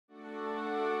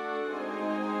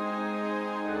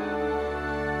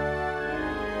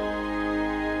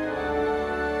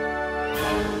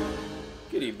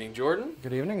evening, Jordan.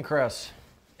 Good evening, Chris.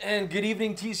 And good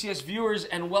evening, TCS viewers,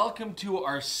 and welcome to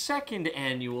our second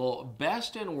annual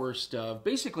Best and Worst of,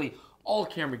 basically, all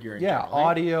camera gear in general, right?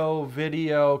 Audio,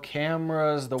 video,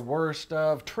 cameras, the worst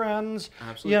of, trends,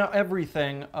 Absolutely.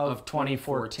 Everything of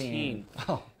 2014.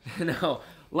 Oh. Now,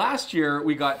 last year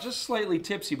we got just slightly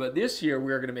tipsy, but this year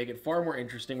we are going to make it far more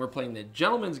interesting. We're playing the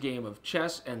gentleman's game of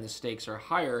chess, and the stakes are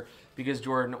higher because,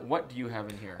 Jordan, what do you have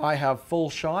in here? I have full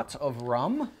shots of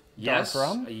rum. Yes, dark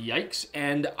rum. Yikes.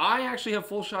 And I actually have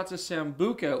full shots of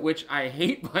Sambuca, which I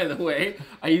hate, by the way.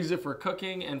 I use it for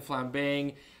cooking and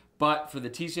flambeing, but for the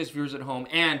TCS viewers at home,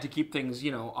 and to keep things,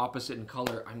 opposite in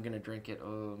color, I'm going to drink it.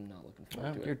 Oh, I'm not looking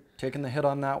forward to it. You're taking the hit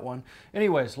on that one.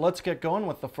 Anyways, let's get going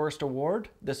with the first award.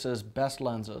 This is Best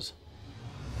Lenses.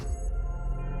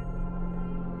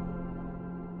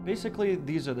 Basically,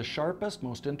 these are the sharpest,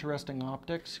 most interesting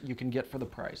optics you can get for the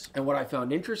price. And what I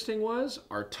found interesting was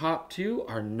our top two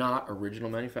are not original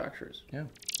manufacturers. Yeah.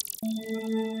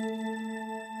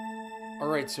 All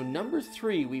right, so number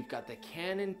 3, we've got the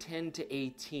Canon 10 to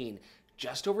 18,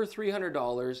 just over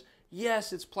 $300.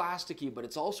 Yes, it's plasticky, but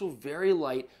it's also very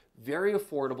light, very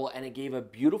affordable, and it gave a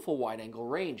beautiful wide-angle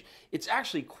range. It's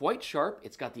actually quite sharp.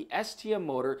 It's got the STM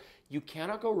motor. You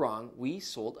cannot go wrong. We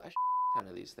sold a ton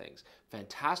of these things.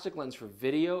 Fantastic lens for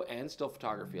video and still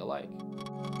photography alike.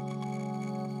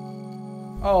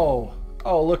 Oh,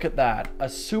 look at that. A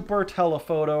super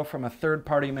telephoto from a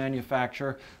third-party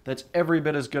manufacturer that's every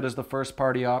bit as good as the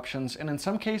first-party options, and in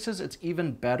some cases it's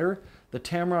even better. The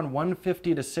Tamron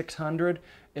 150 to 600,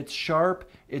 it's sharp,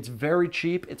 it's very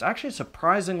cheap, it's actually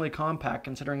surprisingly compact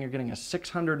considering you're getting a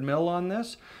 600 mil on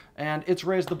this, and it's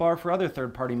raised the bar for other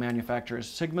third-party manufacturers.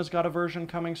 Sigma's got a version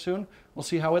coming soon. We'll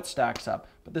see how it stacks up,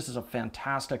 but this is a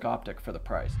fantastic optic for the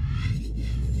price.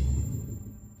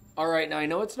 All right, now I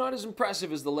know it's not as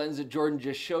impressive as the lens that Jordan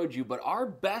just showed you, but our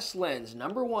best lens,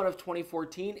 number 1 of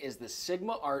 2014, is the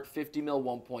Sigma Art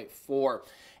 50mm 1.4.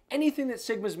 Anything that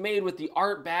Sigma's made with the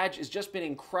Art badge has just been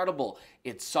incredible.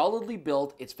 It's solidly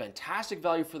built, it's fantastic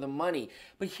value for the money.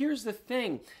 But here's the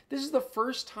thing, this is the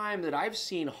first time that I've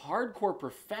seen hardcore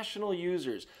professional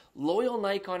users, loyal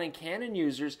Nikon and Canon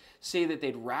users, say that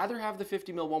they'd rather have the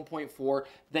 50mm 1.4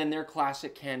 than their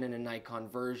classic Canon and Nikon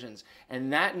versions.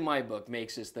 And that, in my book,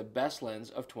 makes this the best lens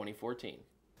of 2014.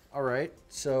 All right,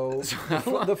 so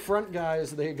the front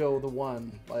guys, they go the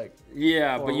 1.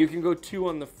 Yeah, but you can go 2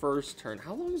 on the first turn.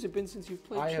 How long has it been since you've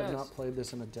played chess? I have not played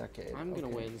this in a decade. I'm going to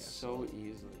win so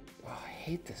easily. Oh, I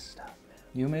hate this stuff, man.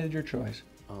 You made your choice.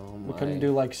 Oh my. We couldn't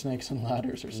do like snakes and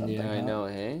ladders or something. Yeah, I know,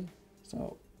 hey?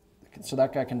 So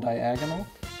that guy can diagonal.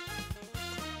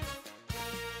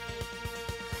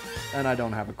 And I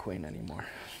don't have a queen anymore.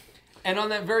 And on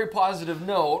that very positive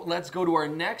note, let's go to our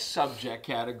next subject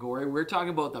category. We're talking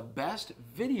about the best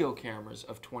video cameras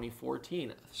of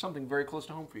 2014. Something very close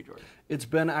to home for you, Jordan. It's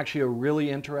been actually a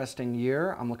really interesting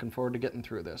year. I'm looking forward to getting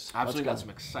through this. Absolutely, got some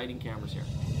exciting cameras here.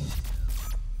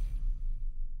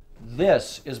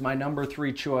 This is my number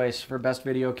 3 choice for best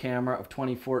video camera of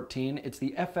 2014. It's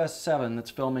the FS7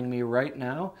 that's filming me right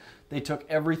now. They took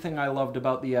everything I loved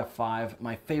about the F5,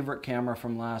 my favorite camera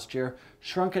from last year,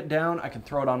 shrunk it down, I can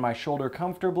throw it on my shoulder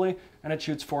comfortably, and it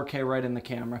shoots 4K right in the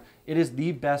camera. It is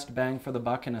the best bang for the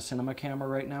buck in a cinema camera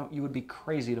right now. You would be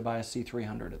crazy to buy a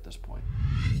C300 at this point.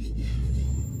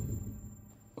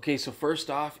 Okay, so first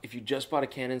off, if you just bought a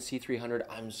Canon C300,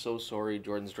 I'm so sorry.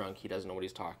 Jordan's drunk. He doesn't know what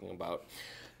he's talking about.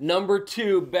 Number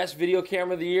 2, best video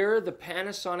camera of the year, the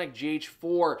Panasonic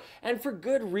GH4, and for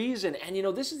good reason. And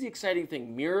this is the exciting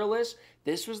thing, mirrorless,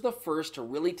 this was the first to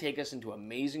really take us into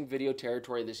amazing video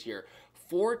territory this year.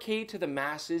 4K to the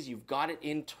masses, you've got it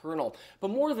internal.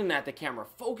 But more than that, the camera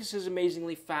focuses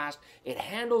amazingly fast, it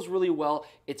handles really well,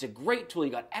 it's a great tool,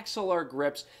 you got XLR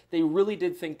grips, they really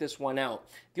did think this one out.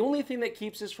 The only thing that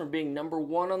keeps this from being number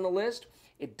 1 on the list,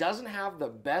 it doesn't have the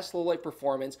best low light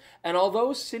performance, and although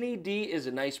Cine D is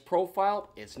a nice profile,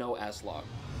 it's no S-Log.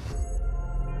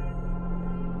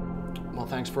 Well,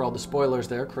 thanks for all the spoilers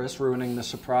there, Chris, ruining the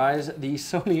surprise. The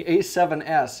Sony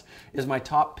A7S is my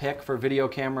top pick for video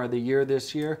camera of the year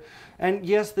this year. And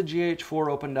yes, the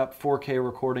GH4 opened up 4K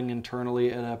recording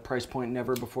internally at a price point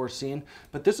never before seen,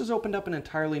 but this has opened up an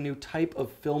entirely new type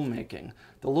of filmmaking.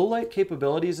 The low-light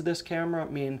capabilities of this camera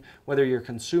mean whether you're a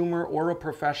consumer or a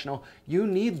professional, you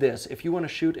need this if you want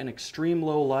to shoot in extreme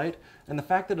low light. And the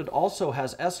fact that it also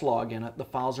has S-Log in it, the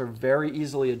files are very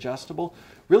easily adjustable,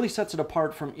 really sets it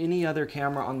apart from any other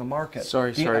camera on the market.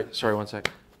 Sorry, 1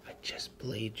 sec. I just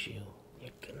played you.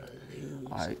 You're gonna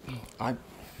lose. I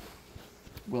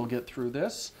will get through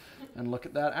this. And look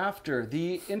at that after.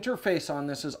 The interface on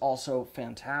this is also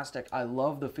fantastic. I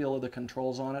love the feel of the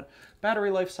controls on it.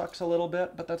 Battery life sucks a little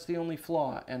bit, but that's the only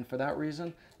flaw. And for that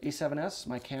reason, A7S,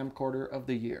 my camcorder of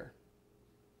the year.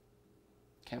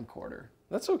 Camcorder.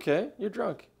 That's okay. You're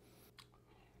drunk.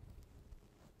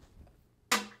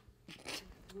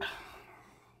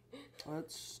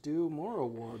 Let's do more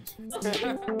awards.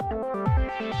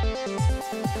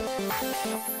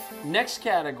 Next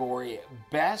category,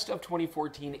 best of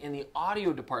 2014 in the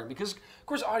audio department, because of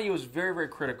course audio is very, very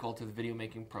critical to the video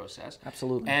making process.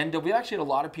 Absolutely. And we actually had a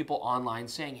lot of people online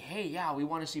saying, hey, yeah, we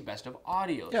want to see best of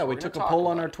audio. Yeah, so we took a poll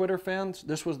on our Twitter fans.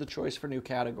 This was the choice for new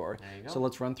category. There you go. So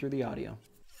let's run through the audio.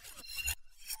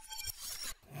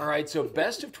 All right, so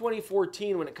best of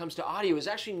 2014 when it comes to audio is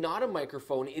actually not a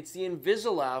microphone, it's the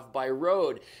Invisolav by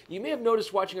Rode. You may have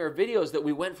noticed watching our videos that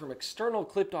we went from external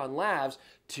clipped-on lavs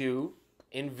to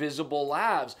invisible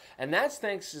lavs. And that's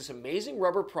thanks to this amazing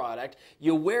rubber product.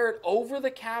 You wear it over the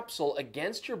capsule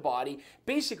against your body.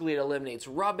 Basically, it eliminates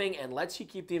rubbing and lets you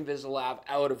keep the Invisolav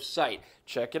out of sight.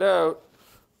 Check it out.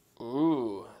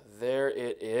 Ooh, there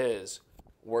it is.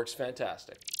 Works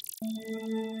fantastic.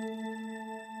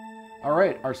 All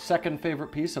right, our second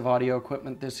favorite piece of audio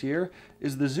equipment this year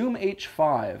is the Zoom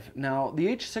H5. Now, the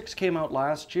H6 came out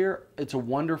last year. It's a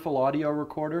wonderful audio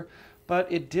recorder,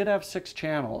 but it did have 6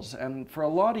 channels. And for a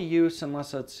lot of use,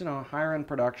 unless it's, higher end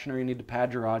production or you need to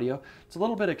pad your audio, it's a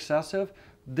little bit excessive.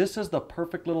 This is the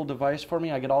perfect little device for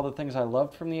me. I get all the things I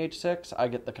loved from the H6. I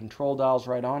get the control dials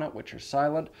right on it, which are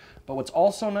silent. But what's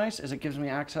also nice is it gives me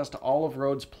access to all of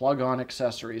Rode's plug-on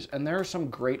accessories. And there are some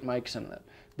great mics in it.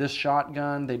 This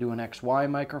shotgun, they do an XY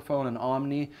microphone, an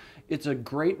Omni. It's a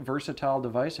great versatile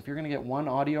device. If you're going to get one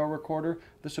audio recorder,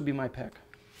 this would be my pick.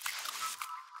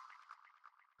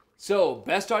 So,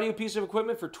 best audio piece of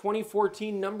equipment for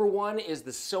 2014, number 1 is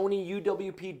the Sony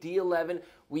UWP D11.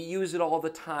 We use it all the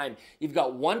time. You've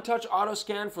got one-touch auto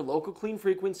scan for local clean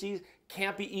frequencies.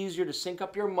 Can't be easier to sync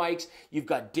up your mics. You've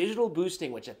got digital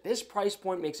boosting, which at this price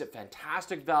point makes it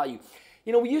fantastic value.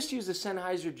 We used to use the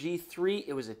Sennheiser G3.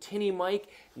 It was a tinny mic.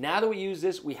 Now that we use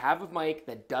this, we have a mic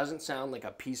that doesn't sound like a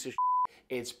piece of shit.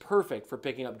 It's perfect for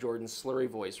picking up Jordan's slurry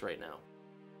voice right now.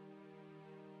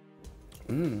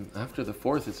 After the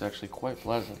 4th, it's actually quite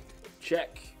pleasant.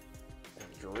 Check.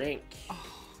 And drink.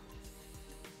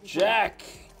 Jack.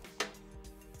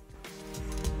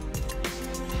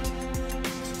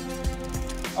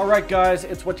 All right, guys,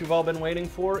 it's what you've all been waiting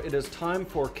for. It is time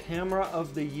for Camera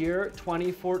of the Year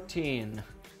 2014.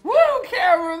 Woo!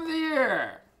 Camera of the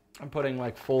Year! I'm putting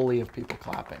like Foley of people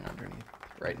clapping underneath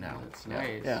right now. That's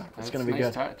nice. Yeah, it's going to be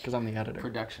nice good because I'm the editor.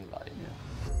 Production value. Yeah.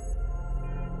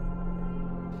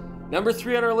 Number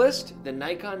 3 on our list, the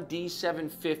Nikon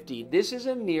D750. This is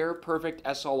a near perfect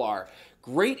SLR.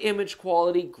 Great image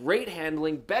quality, great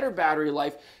handling, better battery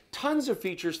life, tons of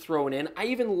features thrown in. I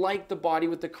even like the body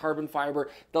with the carbon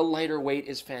fiber. The lighter weight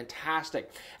is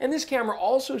fantastic. And this camera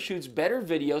also shoots better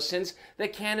video since the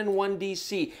Canon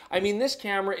 1DC. I mean, this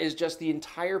camera is just the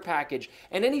entire package,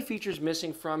 and any features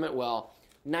missing from it, well,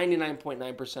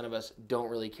 99.9% of us don't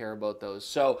really care about those.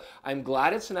 So I'm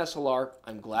glad it's an SLR.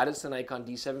 I'm glad it's the Nikon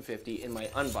D750 in my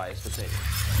unbiased opinion.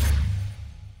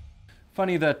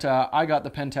 Funny that I got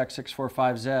the Pentax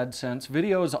 645Z since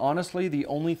video is honestly the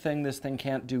only thing this thing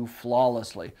can't do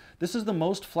flawlessly. This is the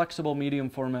most flexible medium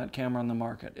format camera on the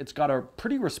market. It's got a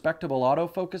pretty respectable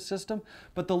autofocus system,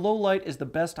 but the low light is the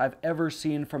best I've ever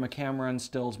seen from a camera in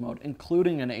stills mode,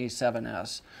 including an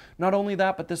A7S. Not only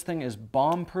that, but this thing is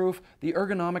bomb-proof, the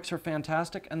ergonomics are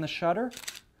fantastic, and the shutter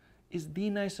is the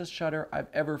nicest shutter I've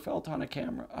ever felt on a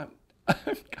camera.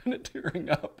 I'm kind of tearing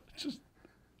up.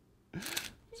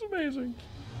 It's amazing.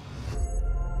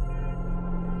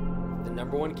 The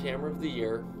number 1 camera of the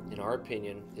year, in our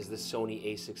opinion, is the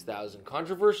Sony a6000.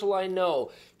 Controversial, I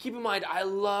know. Keep in mind, I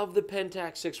love the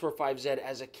Pentax 645Z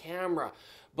as a camera,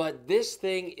 but this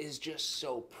thing is just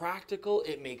so practical.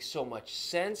 It makes so much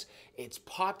sense. It's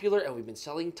popular, and we've been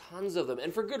selling tons of them,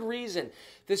 and for good reason.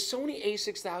 The Sony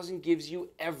a6000 gives you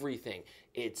everything.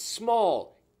 It's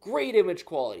small, great image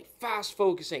quality, fast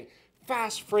focusing,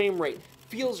 fast frame rate,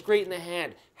 feels great in the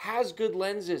hand, has good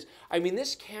lenses. I mean,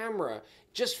 this camera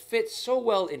just fits so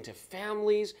well into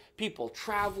families, people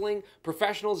traveling,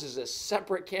 professionals is a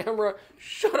separate camera.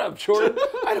 Shut up, Jordan.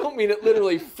 I don't mean it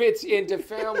literally fits into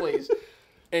families.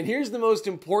 And here's the most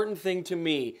important thing to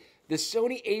me. The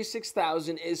Sony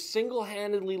a6000 is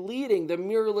single-handedly leading the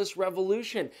mirrorless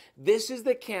revolution. This is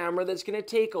the camera that's going to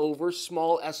take over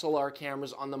small SLR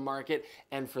cameras on the market,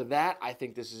 and for that, I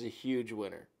think this is a huge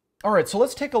winner. All right, so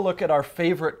let's take a look at our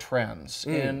favorite trends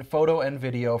in photo and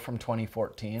video from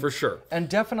 2014. For sure. And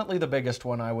definitely the biggest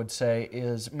one, I would say,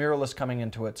 is mirrorless coming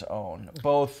into its own.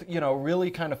 Both, you know, really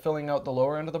kind of filling out the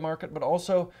lower end of the market, but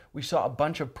also we saw a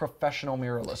bunch of professional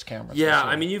mirrorless cameras. Yeah,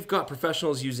 I mean, you've got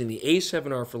professionals using the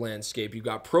A7R for landscape. You've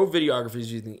got pro videographers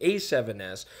using the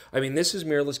A7S. I mean, this is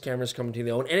mirrorless cameras coming to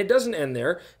their own, and it doesn't end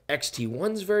there.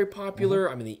 XT1's very popular.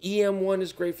 I mean, the EM1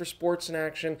 is great for sports and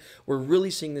action. We're really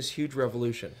seeing this huge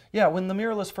revolution. Yeah, when the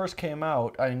mirrorless first came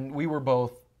out, we were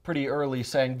both pretty early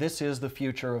saying this is the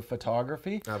future of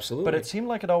photography. Absolutely. But it seemed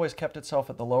like it always kept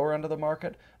itself at the lower end of the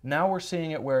market. Now we're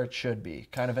seeing it where it should be,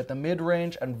 kind of at the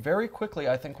mid-range, and very quickly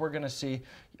I think we're going to see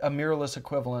a mirrorless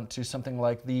equivalent to something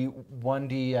like the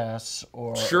 1DS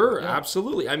or... Sure,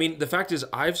 absolutely. I mean, the fact is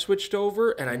I've switched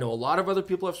over, and I know a lot of other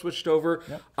people have switched over.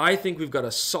 I think we've got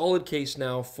a solid case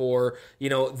now for, you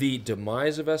know, the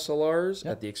demise of SLRs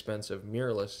at the expense of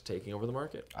mirrorless taking over the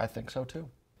market. I think so too.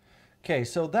 Okay,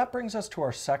 so that brings us to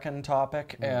our second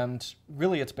topic, and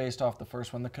really it's based off the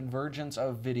first one, the convergence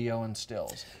of video and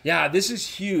stills. Yeah, this is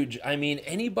huge. I mean,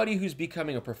 anybody who's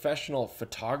becoming a professional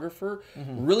photographer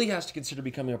really has to consider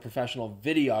becoming a professional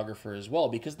videographer as well,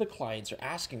 because the clients are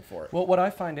asking for it. Well, what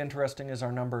I find interesting is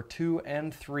our number 2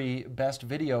 and 3 best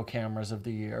video cameras of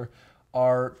the year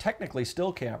are technically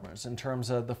still cameras in terms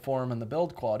of the form and the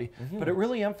build quality, but it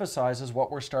really emphasizes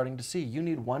what we're starting to see. You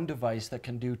need one device that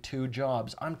can do 2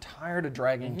 jobs. I'm tired of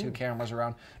dragging 2 cameras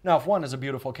around. Now, if one is a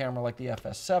beautiful camera like the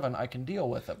FS7, I can deal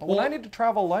with it. But when I need to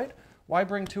travel light, why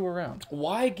bring 2 around?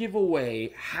 Why give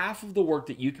away half of the work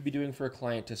that you could be doing for a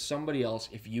client to somebody else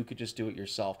if you could just do it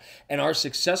yourself? And our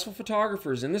successful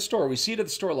photographers in the store, we see it at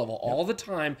the store level all the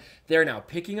time, they're now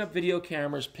picking up video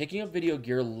cameras, picking up video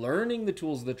gear, learning the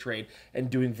tools of the trade, and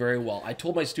doing very well. I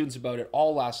told my students about it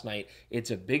all last night.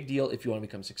 It's a big deal if you want to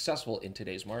become successful in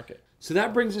today's market. So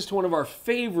that brings us to one of our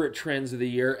favorite trends of the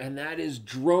year, and that is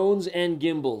drones and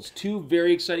gimbals. 2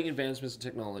 very exciting advancements in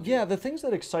technology. Yeah, the things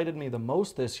that excited me the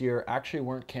most this year actually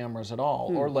weren't cameras at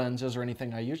all, or lenses or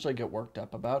anything I usually get worked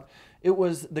up about. It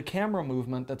was the camera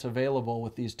movement that's available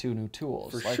with these 2 new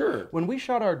tools. For sure. When we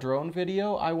shot our drone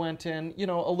video, I went in, you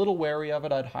know, a little wary of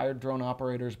it. I'd hired drone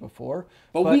operators before.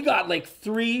 But we got like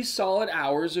 3 solid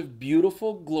hours of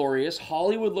beautiful, glorious,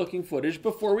 Hollywood-looking footage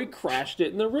before we crashed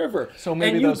it in the river. So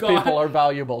maybe those people are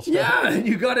valuable still. Yeah, and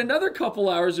you got another couple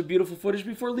hours of beautiful footage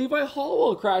before Levi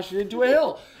Holwell crashed it into a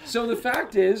hill. So the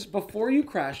fact is, before you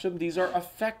crash them, these are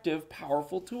effective,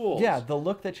 powerful tools. Yeah, the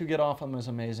look that you get off them is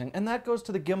amazing. And that goes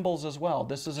to the gimbals as well.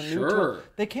 This is a new tool.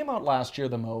 They came out last year,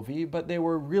 the Movi, but they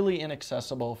were really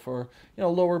inaccessible for, you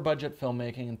know, lower budget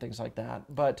filmmaking and things like that.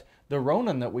 But the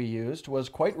Ronin that we used was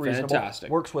quite reasonable. Fantastic.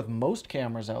 Works with most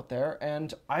cameras out there,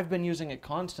 and I've been using it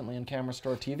constantly in Camera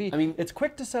Store TV. I mean, it's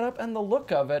quick to set up, and the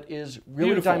look of it is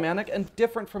really dynamic and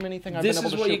different from anything I've been able to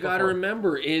shoot before. This is what you got to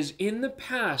remember is in the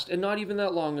past, and not even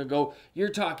that long ago, you're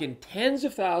talking tens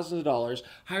of thousands of dollars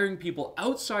hiring people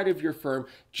outside of your firm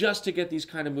just to get these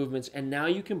kind of movements, and now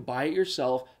you can buy it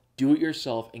yourself, do it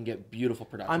yourself, and get beautiful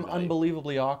production I'm value.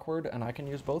 unbelievably awkward, and I can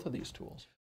use both of these tools.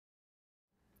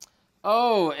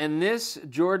 Oh, and this,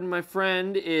 Jordan, my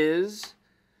friend, is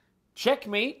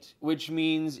checkmate, which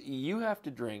means you have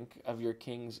to drink of your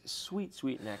king's sweet,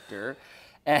 sweet nectar.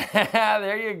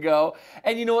 There you go.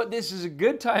 And you know what? This is a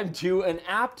good time, too, an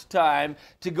apt time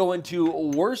to go into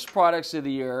worst products of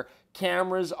the year,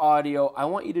 cameras, audio. I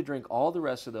want you to drink all the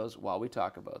rest of those while we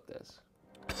talk about this.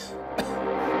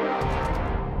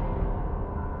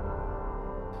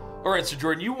 All right, so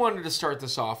Jordan, you wanted to start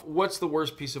this off. What's the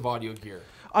worst piece of audio gear?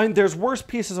 I mean, there's worse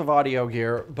pieces of audio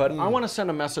gear, but I want to send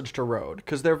a message to Rode,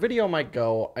 because their video might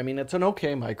go, I mean, it's an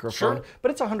okay microphone,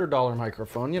 but it's a $100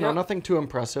 microphone, you know, nothing too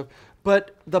impressive.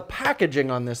 But the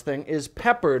packaging on this thing is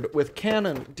peppered with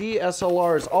Canon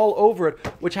DSLRs all over it,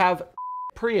 which have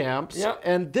preamps,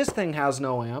 and this thing has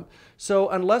no amp. So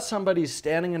unless somebody's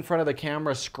standing in front of the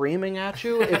camera screaming at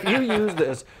you, if you use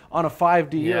this on a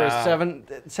 5D or a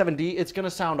 7D, it's going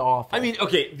to sound awful. I mean,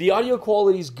 okay, the audio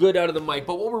quality is good out of the mic,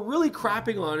 but what we're really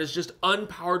crapping on is just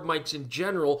unpowered mics in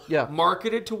general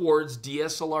marketed towards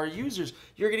DSLR users.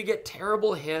 You're going to get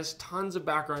terrible hiss, tons of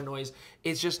background noise.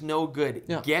 It's just no good.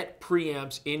 Get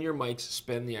preamps in your mics,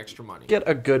 spend the extra money. Get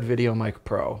a good Video Mic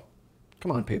Pro.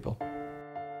 Come on, people.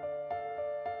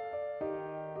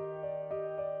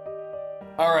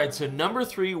 All right, so number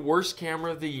 3, worst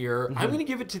camera of the year. I'm going to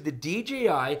give it to the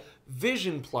DJI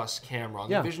Vision Plus camera on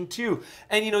the Vision 2.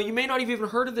 And you know, you may not have even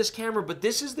heard of this camera, but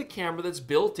this is the camera that's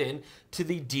built in to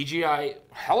the DJI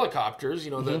helicopters,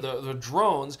 you know, the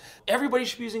drones. Everybody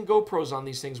should be using GoPros on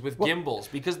these things with gimbals,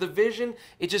 because the Vision,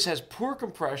 it just has poor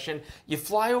compression. You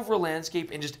fly over a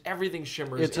landscape and just everything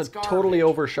shimmers. It's a totally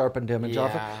over-sharpened image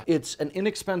of it. It's an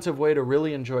inexpensive way to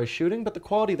really enjoy shooting, but the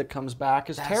quality that comes back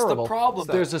is terrible. That's the problem.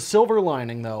 There's a silver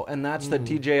lining, though, and that's that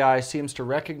DJI seems to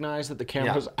recognize that the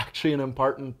camera is actually an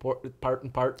important part.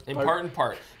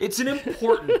 It's an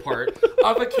important part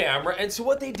of a camera. And so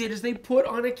what they did is they put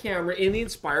on a camera in the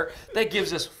Inspire that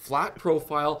gives us flat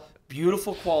profile,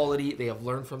 beautiful quality. They have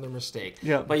learned from their mistake.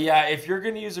 But yeah, if you're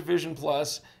going to use a Vision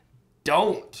Plus,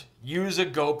 don't use a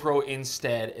GoPro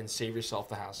instead and save yourself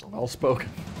the hassle. Well spoken.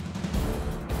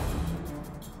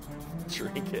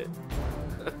 Drink it.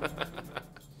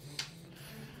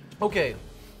 Okay,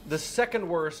 the second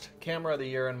worst camera of the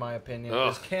year, in my opinion,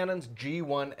 is Canon's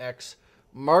G1X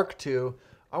Mark II.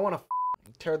 I want to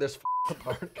tear this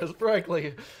apart because,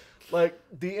 frankly, like,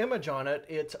 the image on it,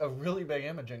 it's a really big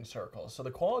imaging circle, so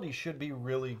the quality should be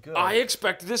really good. I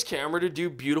expected this camera to do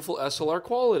beautiful SLR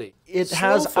quality. It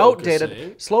has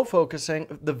outdated, slow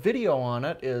focusing. The video on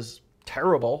it is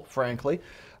terrible, frankly.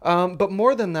 But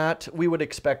more than that, we would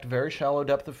expect very shallow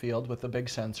depth of field with a big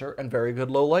sensor and very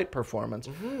good low light performance.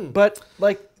 But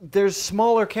like, there's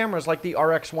smaller cameras like the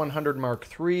RX100 Mark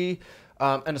III,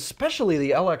 and especially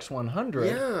the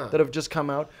LX100 that have just come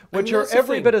out, which are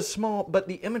every bit as small, but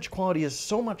the image quality is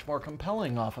so much more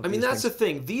compelling off of these things. That's the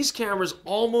thing. These cameras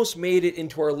almost made it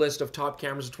into our list of top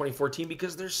cameras of 2014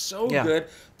 because they're so good.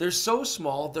 They're so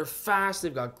small. They're fast.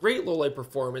 They've got great low light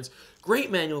performance, great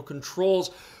manual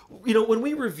controls. You know, when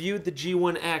we reviewed the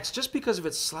G1X, just because of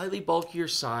its slightly bulkier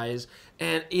size,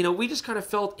 and, you know, we just kind of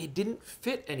felt it didn't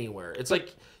fit anywhere. It's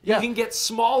like, you can get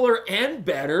smaller and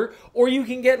better, or you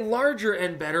can get larger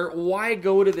and better. Why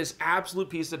go to this absolute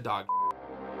piece of dog?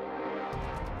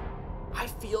 I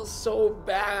feel so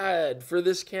bad for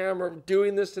this camera,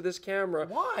 doing this to this camera.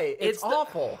 Why? It's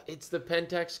awful. It's the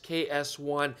Pentax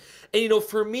KS1. And, you know,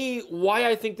 for me, why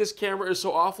I think this camera is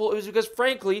so awful is because,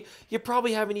 frankly, you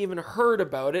probably haven't even heard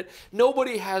about it.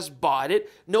 Nobody has bought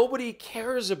it. Nobody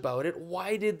cares about it.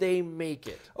 Why did they make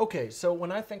it? Okay, so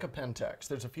when I think of Pentax,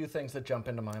 there's a few things that jump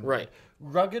into my mind.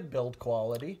 Rugged build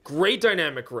quality. Great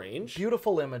dynamic range.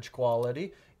 Beautiful image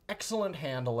quality. Excellent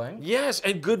handling. Yes,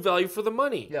 and good value for the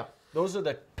money. Yeah. Those are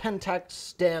the Pentax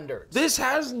standards. This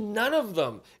has none of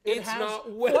them. It's not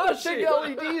flashing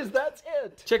LEDs, that's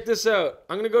it. Check this out.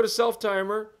 I'm going to go to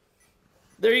self-timer.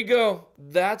 There you go.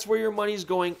 That's where your money's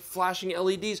going, flashing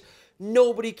LEDs.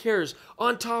 Nobody cares.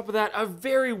 On top of that, a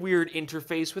very weird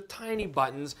interface with tiny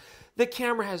buttons. The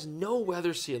camera has no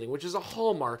weather sealing, which is a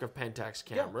hallmark of Pentax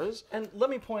cameras. And let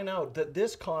me point out that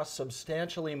this costs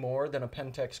substantially more than a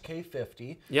Pentax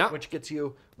K50, which gets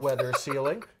you weather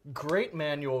sealing, great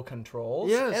manual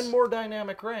controls, and more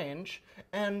dynamic range,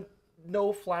 and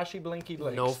no flashy blinky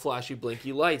lights. No flashy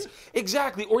blinky lights.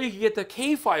 Exactly. Or you could get the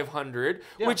K500,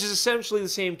 which is essentially the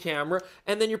same camera,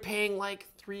 and then you're paying like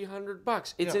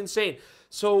 $300. It's insane.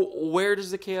 So where does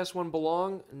the KS1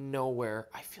 belong? Nowhere.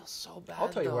 I feel so bad. I'll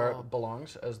tell you where it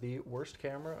belongs, as the worst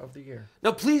camera of the year.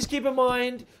 Now please keep in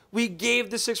mind, we gave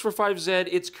the 645Z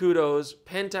its kudos.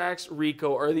 Pentax,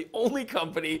 Ricoh are the only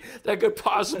company that could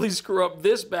possibly screw up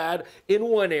this bad in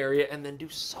one area and then do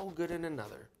so good in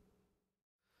another.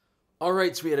 All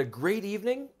right, so we had a great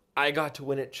evening. I got to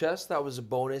win at chess. That was a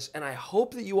bonus. And I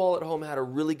hope that you all at home had a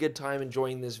really good time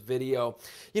enjoying this video.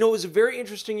 You know, it was a very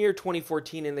interesting year,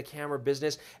 2014, in the camera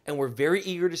business, and we're very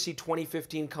eager to see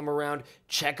 2015 come around.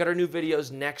 Check out our new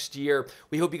videos next year.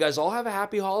 We hope you guys all have a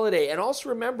happy holiday. And also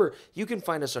remember, you can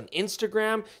find us on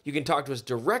Instagram. You can talk to us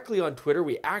directly on Twitter.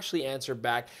 We actually answer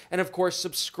back. And of course,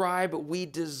 subscribe. We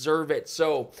deserve it.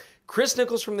 So, Chris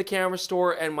Nichols from the Camera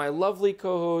Store and my lovely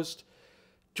co-host,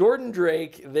 Jordan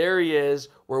Drake, there he is.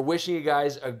 We're wishing you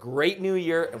guys a great new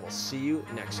year, and we'll see you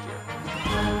next year.